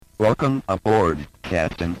Welcome aboard,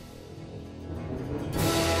 Captain.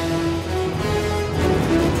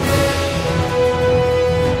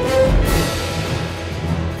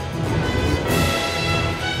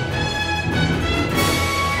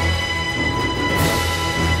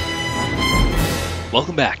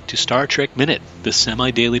 Welcome back to Star Trek Minute, the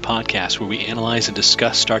semi-daily podcast where we analyze and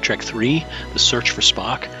discuss Star Trek III, The Search for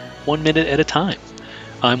Spock, 1 minute at a time.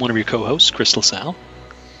 I'm one of your co-hosts, Chris LaSalle.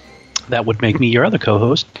 That would make me your other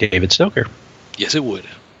co-host, David Stoker. Yes, it would.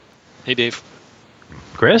 Hey, Dave.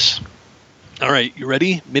 Chris? All right, you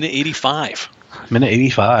ready? Minute 85. Minute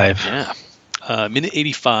 85. Yeah. Minute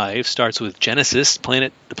 85 starts with Genesis,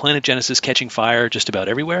 the planet Genesis catching fire just about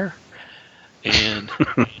everywhere. And...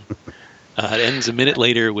 it ends a minute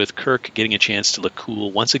later with Kirk getting a chance to look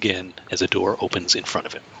cool once again as a door opens in front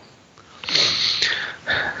of him.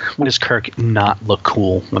 When does Kirk not look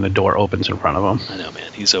cool when a door opens in front of him? I know,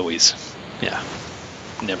 man. He's always,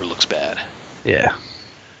 never looks bad. Yeah.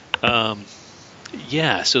 So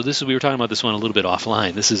we were talking about this one a little bit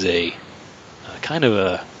offline. This is a kind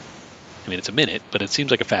of it's a minute, but it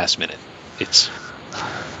seems like a fast minute. It's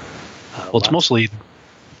mostly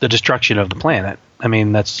the destruction of the planet. I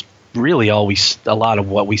mean, that's really a lot of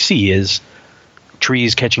what we see is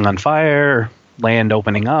trees catching on fire, land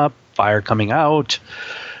opening up, fire coming out.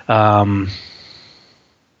 Yep.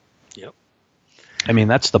 I mean,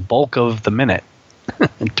 that's the bulk of the minute,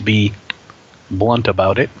 to be blunt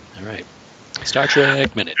about it. All right. Star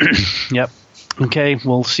Trek Minute. Yep. Okay,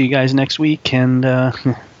 we'll see you guys next week. And I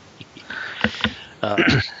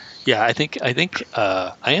think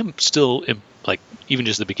I am still even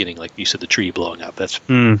just the beginning, like you said, the tree blowing up. That's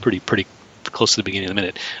pretty close to the beginning of the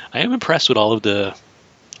minute. I am impressed with all the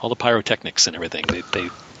pyrotechnics and everything. They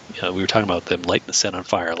we were talking about them lighting the set on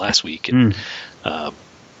fire last week, and there's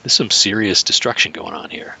some serious destruction going on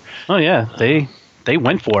here. Oh yeah, they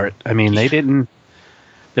went for it. I mean, they didn't.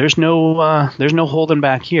 There's no holding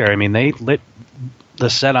back here. I mean, they lit the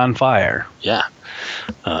set on fire. Yeah,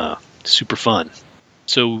 super fun.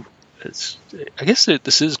 So I guess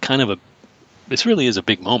this is kind of this really is a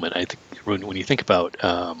big moment. I think when you think about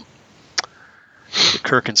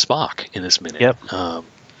Kirk and Spock in this minute. Yep.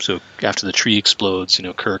 So after the tree explodes,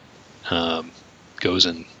 Kirk goes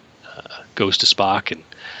to Spock,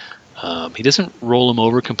 and he doesn't roll him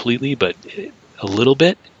over completely, but a little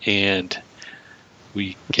bit, and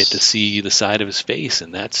we get to see the side of his face,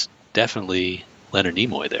 and that's definitely Leonard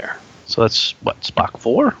Nimoy there. So that's what, Spock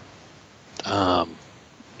 4? No,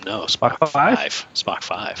 Spock 5? Spock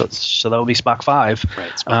 5. So that would be Spock 5.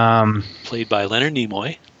 Right. Spock, played by Leonard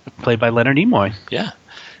Nimoy. Played by Leonard Nimoy. Yeah.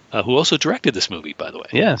 Who also directed this movie, by the way.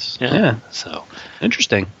 Yes. Yeah. So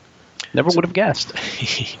interesting. Never would have guessed.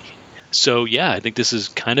 So I think this is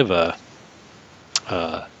kind of a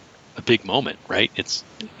big moment, right? It's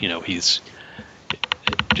he's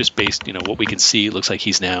just based what we can see. It looks like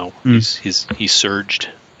he's now he's surged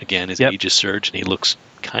again. His age is surged, and he looks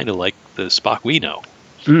kind of like the Spock we know.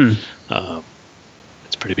 It's a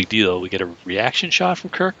pretty big deal. We get a reaction shot from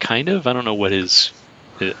Kirk, kind of. I don't know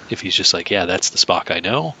if he's just like, yeah, that's the Spock I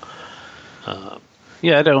know.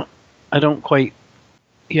 I don't quite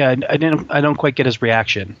get his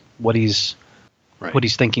reaction. What he's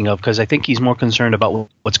thinking of, because I think he's more concerned about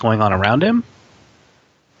what's going on around him.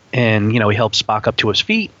 And he helps Spock up to his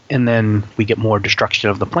feet, and then we get more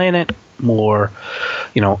destruction of the planet, more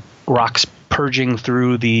rocks purging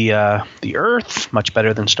through the Earth, much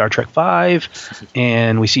better than Star Trek V,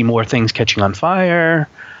 and we see more things catching on fire.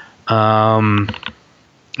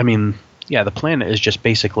 The planet is just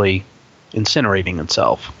basically incinerating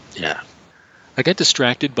itself. Yeah. I got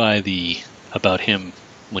distracted by about him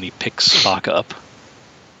when he picks Spock up.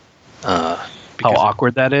 How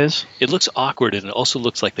awkward that is. It looks awkward, and it also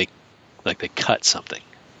looks like they cut something,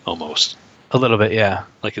 almost. A little bit, yeah.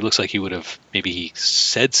 Like it looks like he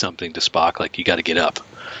said something to Spock, like, you got to get up,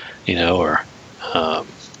 or...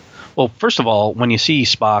 Well, first of all, when you see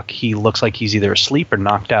Spock, he looks like he's either asleep or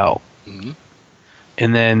knocked out. Mm-hmm.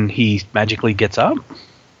 And then he magically gets up?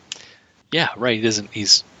 Yeah, right.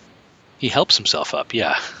 He helps himself up,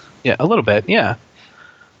 yeah. Yeah, a little bit, yeah.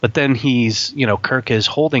 But then Kirk is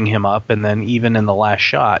holding him up, and then even in the last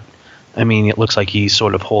shot, it looks like he's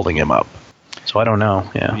sort of holding him up. So I don't know.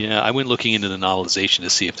 Yeah. Yeah, I went looking into the novelization to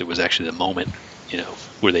see if there was actually a moment,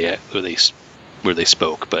 where they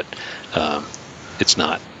spoke, but it's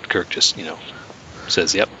not. Kirk just,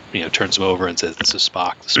 says, "Yep," turns him over and says, "This is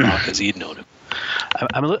Spock. The Spock as he'd known him."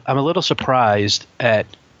 I'm a little surprised at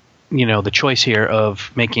the choice here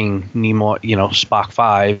of making Nimoy, Spock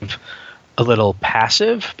 5, a little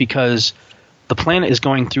passive, because the planet is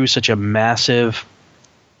going through such a massive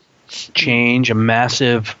change, a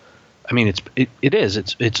massive I mean, it is.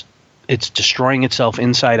 It's destroying itself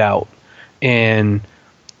inside out, and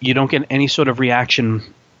you don't get any sort of reaction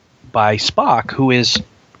by Spock, who is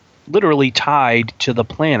literally tied to the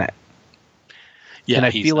planet. Yeah, and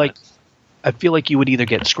I feel like you would either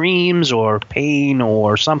get screams or pain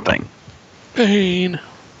or something. Pain.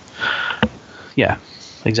 Yeah,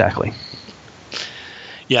 exactly.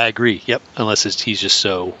 Yeah, I agree. Yep. Unless he's just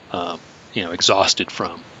so exhausted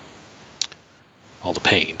from all the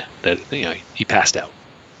pain that he passed out.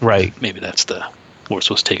 Right. Maybe that's what we're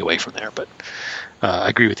supposed to take away from there. But I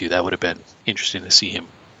agree with you. That would have been interesting to see him,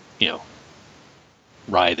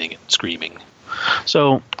 writhing and screaming.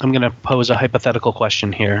 So I'm going to pose a hypothetical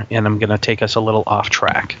question here, and I'm going to take us a little off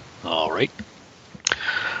track. All right.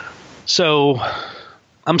 So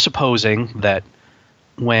I'm supposing that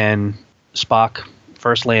when Spock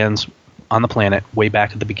first lands on the planet way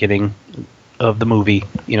back at the beginning of the movie,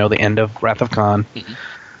 the end of Wrath of Khan,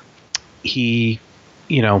 he,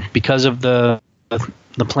 because of the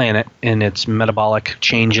planet and its metabolic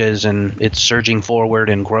changes and its surging forward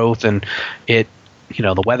and growth, and it,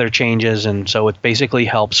 the weather changes, and so it basically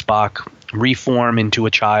helps Spock reform into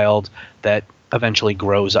a child that eventually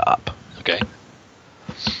grows up. Okay.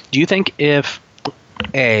 Do you think if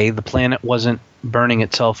A, the planet wasn't burning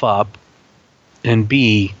itself up, and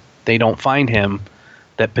B, they don't find him,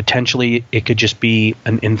 that potentially it could just be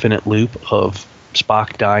an infinite loop of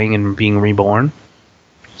Spock dying and being reborn?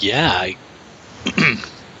 Yeah,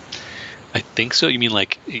 I think so. You mean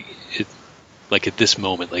like at this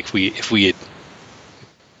moment, like if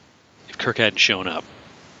Kirk hadn't shown up,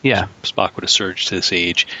 yeah, Spock would have surged to this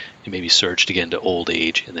age and maybe surged again to old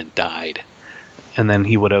age and then died. And then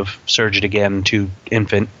he would have surged again to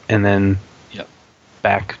infant and then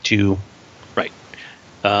back to... Right.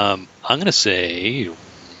 I'm gonna say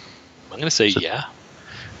yeah.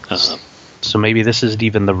 So maybe this isn't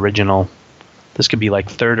even the original. This could be like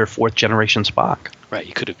third or fourth generation Spock. Right.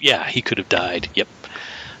 He could have died. Yep.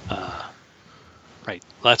 Right.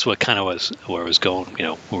 Well, that's what kind of was where I was going.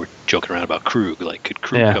 We were joking around about Krug. Like, could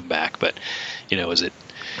Krug come back? But is it?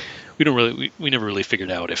 We never really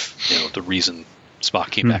figured out if the reason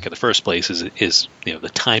Spock came back in the first place is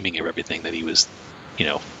the timing of everything, that he was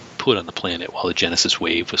put on the planet while the Genesis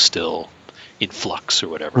wave was still in flux or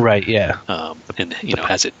whatever. Right. Yeah. And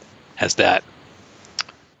has that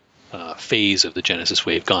phase of the Genesis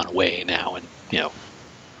wave gone away now, and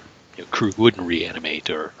Krug wouldn't reanimate,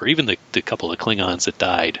 or even the couple of Klingons that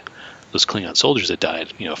died, those Klingon soldiers that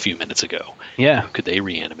died a few minutes ago. Yeah. Could they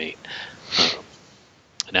reanimate?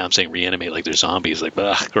 Now I'm saying reanimate like they're zombies, like,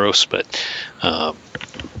 ugh, gross, but... no,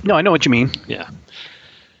 I know what you mean. Yeah.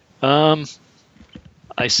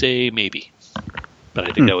 I say maybe, but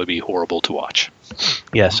I think that would be horrible to watch.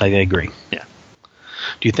 Yes, I agree. Yeah.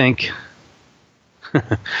 Do you think...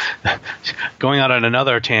 going out on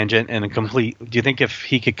another tangent and do you think if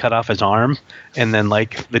he could cut off his arm and then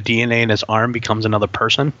like the DNA in his arm becomes another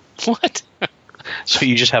person? What? So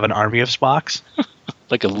you just have an army of Spocks?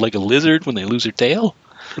 like a lizard when they lose their tail?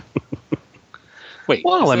 Wait.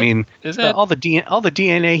 Well, all the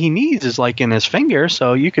DNA he needs is like in his finger,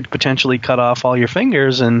 so you could potentially cut off all your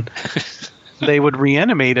fingers and they would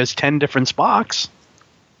reanimate as 10 different Spocks.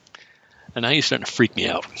 And now you're starting to freak me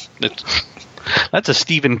out. That's a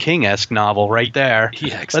Stephen King-esque novel right there.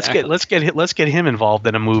 Yeah, exactly. Let's get him involved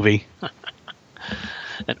in a movie.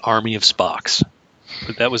 An army of Spocks.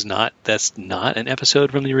 But that's not an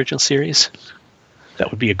episode from the original series.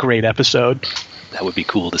 That would be a great episode. That would be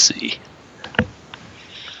cool to see.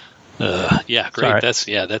 Yeah, great.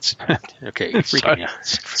 Sorry. That's okay. Freaking out.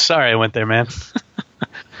 Sorry, I went there, man.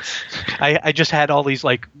 I just had all these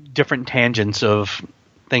like different tangents of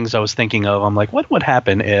things I was thinking of. I'm like, what would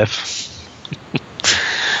happen if?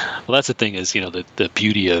 Well, that's the thing is, the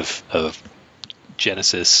beauty of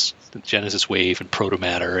Genesis, the Genesis wave and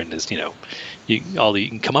protomatter, and is you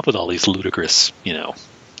can come up with all these ludicrous,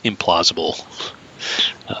 implausible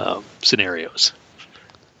scenarios.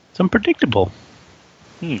 It's unpredictable.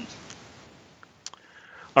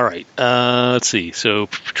 All right. Let's see. So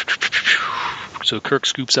Kirk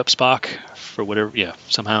scoops up Spock for whatever. Yeah,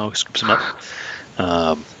 somehow scoops him up,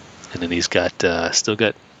 and then he's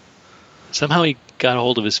somehow he got a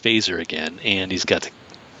hold of his phaser again, and he's got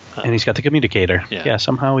the communicator. Yeah,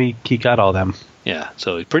 somehow he got all them. Yeah,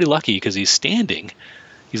 so he's pretty lucky because he's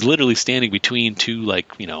literally standing between two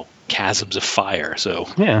chasms of fire. So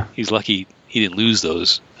yeah, he's lucky he didn't lose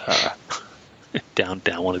those down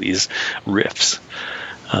one of these rifts.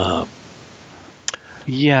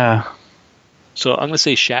 Yeah. So I'm going to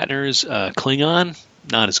say Shatner's Klingon,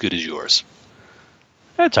 not as good as yours.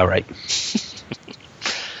 That's all right.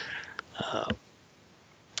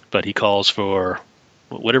 but he calls for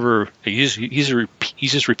whatever. He's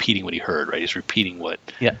just repeating what he heard, right? He's repeating what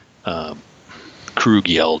Krug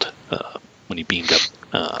yelled when he beamed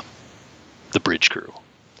up the bridge crew.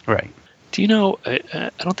 Right. Do you know?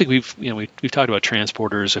 I don't think we've talked about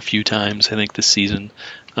transporters a few times, I think, this season.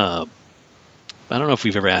 I don't know if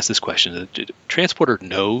we've ever asked this question. The transporter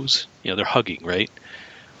knows, they're hugging, right?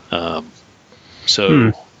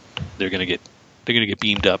 So they're gonna get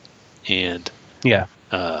beamed up, and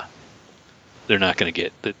they're not gonna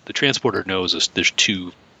get the transporter knows there's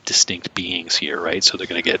two distinct beings here, right? So they're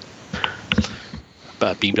gonna get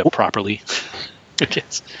beamed up properly. I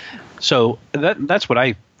guess. So that's what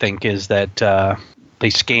I think is that they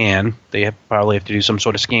scan. They probably have to do some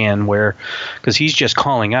sort of scan because he's just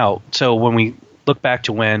calling out. So when we look back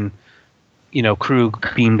to when, Krug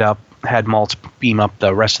had Maltz beam up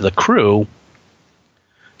the rest of the crew,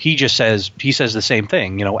 he says the same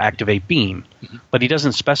thing, activate beam. Mm-hmm. But he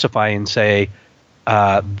doesn't specify and say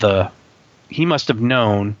he must have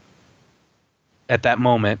known at that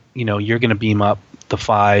moment, you're going to beam up the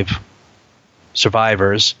 5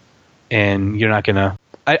 survivors, and you're not going to.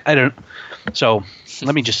 I don't. So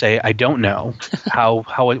let me just say I don't know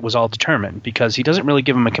how it was all determined, because he doesn't really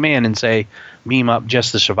give him a command and say beam up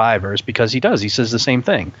just the survivors, because he does. He says the same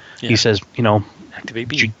thing. Yeah. He says, activate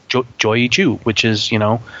beam. Joy Chu, which is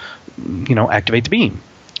activate the beam.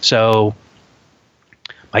 So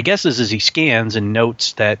my guess is he scans and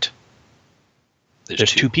notes that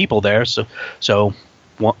there's 2 people there. So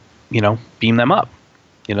beam them up.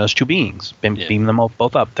 There's 2 beings. Beam them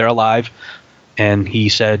both up. They're alive. And he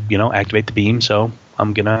said, activate the beam, so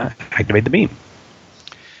I'm going to activate the beam.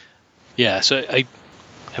 Yeah, so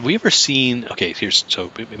have we ever seen,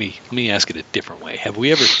 so maybe let me ask it a different way. Have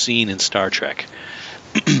we ever seen in Star Trek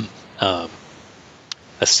a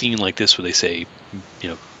scene like this where they say,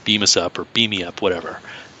 beam us up or beam me up, whatever.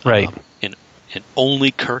 Right. And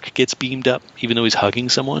only Kirk gets beamed up, even though he's hugging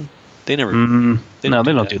someone? They never. They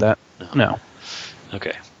don't do that. No.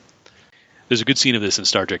 Okay. There's a good scene of this in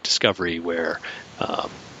Star Trek Discovery where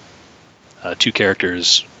 2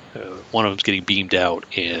 characters, one of them's getting beamed out,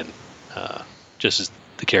 and just as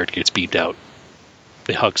the character gets beamed out,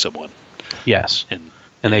 they hug someone. Yes. And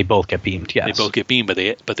they both get beamed. Yes. They both get beamed,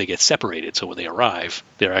 but they get separated. So when they arrive,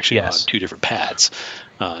 they're actually on 2 different pads.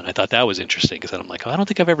 And I thought that was interesting, because I'm like, I don't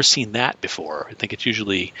think I've ever seen that before. I think it's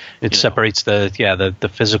usually it separates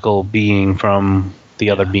the physical being from the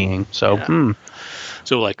other being. So.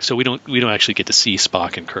 So we don't actually get to see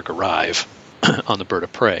Spock and Kirk arrive on the Bird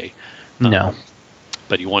of Prey. No.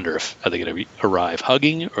 But you wonder are they going to arrive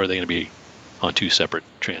hugging, or are they going to be on 2 separate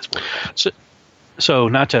transporters? So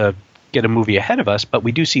not to get a movie ahead of us, but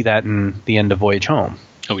we do see that in the end of Voyage Home.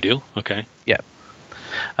 Oh, we do? Okay. Yeah.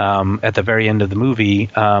 At the very end of the movie,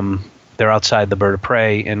 they're outside the Bird of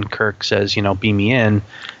Prey, and Kirk says, beam me in.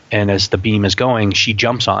 And as the beam is going, she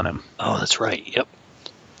jumps on him. Oh, that's right. Yep.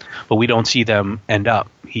 But we don't see them end up.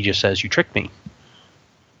 He just says, you tricked me.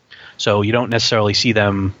 So you don't necessarily see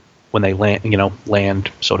them when they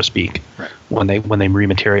land, so to speak, right. when they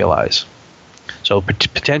rematerialize. So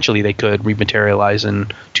potentially they could rematerialize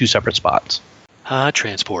in 2 separate spots.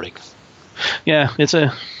 Transporting. Yeah, it's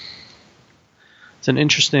an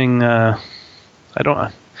interesting. A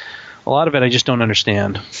lot of it I just don't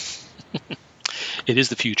understand. It is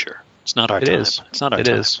the future. It's not our time. It's not our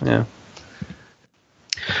time. It is. Yeah.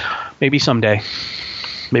 Maybe someday.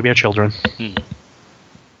 Maybe our children.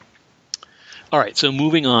 All right, so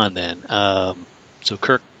moving on then. So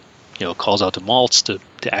Kirk, calls out to Maltz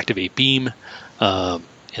to activate beam, and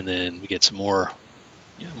then we get some more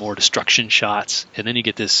destruction shots, and then you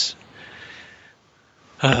get this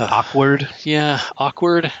awkward. Yeah,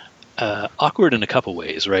 awkward. Awkward in a couple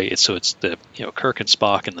ways, right? It's the Kirk and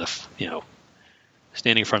Spock and the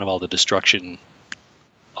standing in front of all the destruction.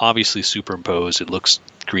 Obviously superimposed. It looks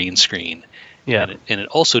green screen. Yeah, and it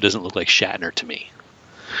also doesn't look like Shatner to me.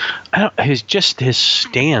 His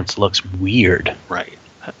stance looks weird. Right.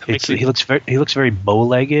 He looks very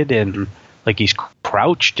bow-legged and like he's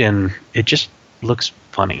crouched, and it just looks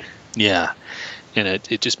funny. Yeah, and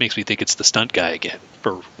it just makes me think it's the stunt guy again.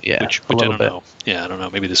 Which I don't know. Yeah, I don't know.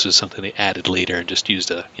 Maybe this was something they added later and just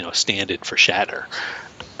used a stand-in for Shatner.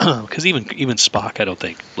 Because even Spock, I don't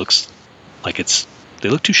think looks like it's. They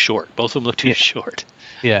look too short. Both of them look too short.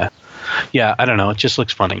 Yeah. Yeah, I don't know. It just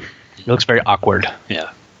looks funny. It looks very awkward. Yeah.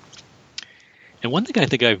 And one thing I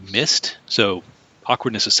think I've missed, so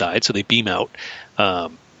awkwardness aside, so they beam out,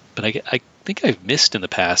 but I think I've missed in the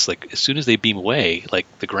past, like as soon as they beam away, like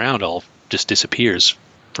the ground all just disappears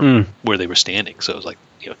from where they were standing. So it was like,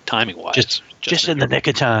 timing-wise. Just in the nick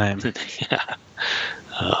of time. Yeah.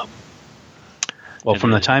 Well,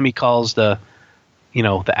 from the time he calls the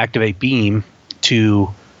activate beam to,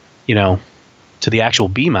 to the actual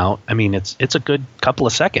beam out, I mean, it's a good couple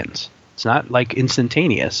of seconds. It's not like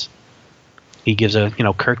instantaneous. He gives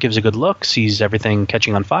Kirk gives a good look, sees everything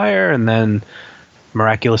catching on fire, and then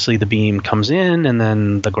miraculously the beam comes in, and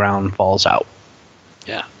then the ground falls out.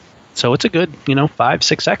 Yeah. So it's a good,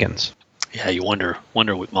 5-6 seconds. Yeah, you wonder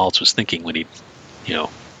what Maltz was thinking when he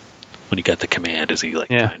got the command. Is he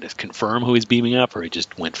trying to confirm who he's beaming up, or he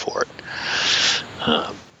just went for it?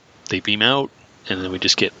 They beam out, and then we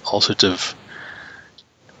just get all sorts of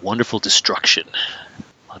wonderful destruction.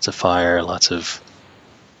 Lots of fire, lots of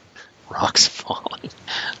rocks falling.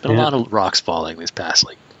 There's been a lot of rocks falling these past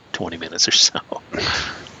 20 minutes or so.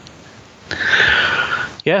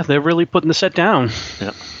 Yeah, they're really putting the set down.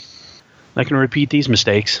 Yeah. I can repeat these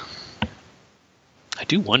mistakes. I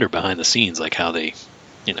do wonder behind the scenes, how they,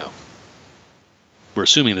 we're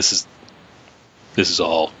assuming this is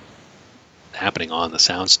all happening on the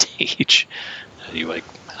soundstage. And you're like,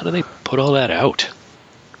 how do they put all that out?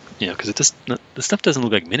 Because the stuff doesn't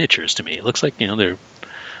look like miniatures to me. It looks like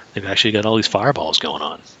they've actually got all these fireballs going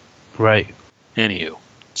on. Right. Anywho,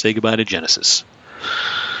 say goodbye to Genesis.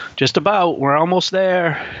 Just about. We're almost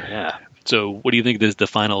there. Yeah. So, what do you think is the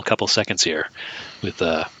final couple seconds here? With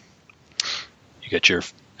you got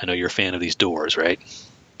I know you're a fan of these doors, right?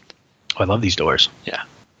 Oh, I love these doors. Yeah.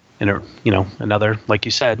 And another, like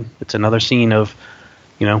you said, it's another scene of,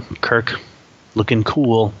 Kirk looking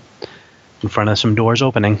cool in front of some doors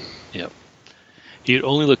opening. Yep. He'd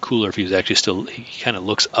only look cooler if he was actually he kind of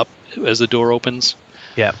looks up as the door opens.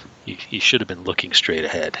 Yeah. He should have been looking straight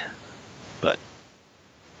ahead, but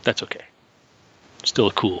that's okay. Still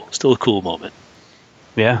a cool moment.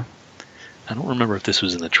 Yeah. I don't remember if this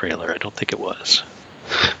was in the trailer. I don't think it was.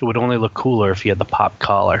 It would only look cooler if he had the pop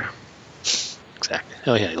collar. Exactly.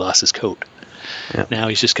 Oh yeah, he lost his coat. Yeah. Now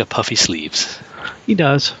he's just got puffy sleeves. He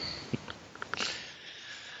does.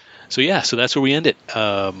 So that's where we end it.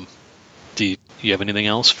 Do you have anything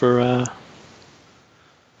else for?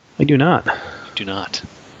 I do not. You do not.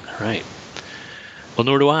 All right. Well,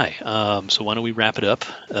 nor do I. So why don't we wrap it up?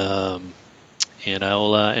 And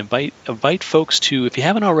I'll invite folks to, if you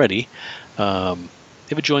haven't already, if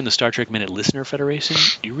you join the Star Trek Minute Listener Federation,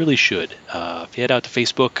 you really should. If you head out to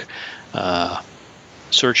Facebook,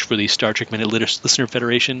 search for the Star Trek Minute Listener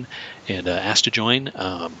Federation and ask to join.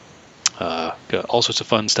 Got all sorts of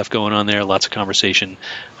fun stuff going on there. Lots of conversation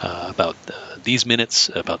about these minutes,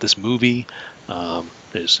 about this movie.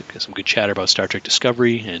 There's some good chatter about Star Trek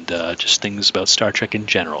Discovery and just things about Star Trek in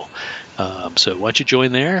general. So why don't you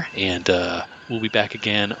join there, and we'll be back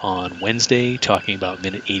again on Wednesday talking about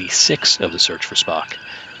minute 86 of The Search for Spock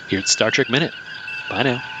here at Star Trek Minute. Bye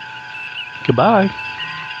now. Goodbye.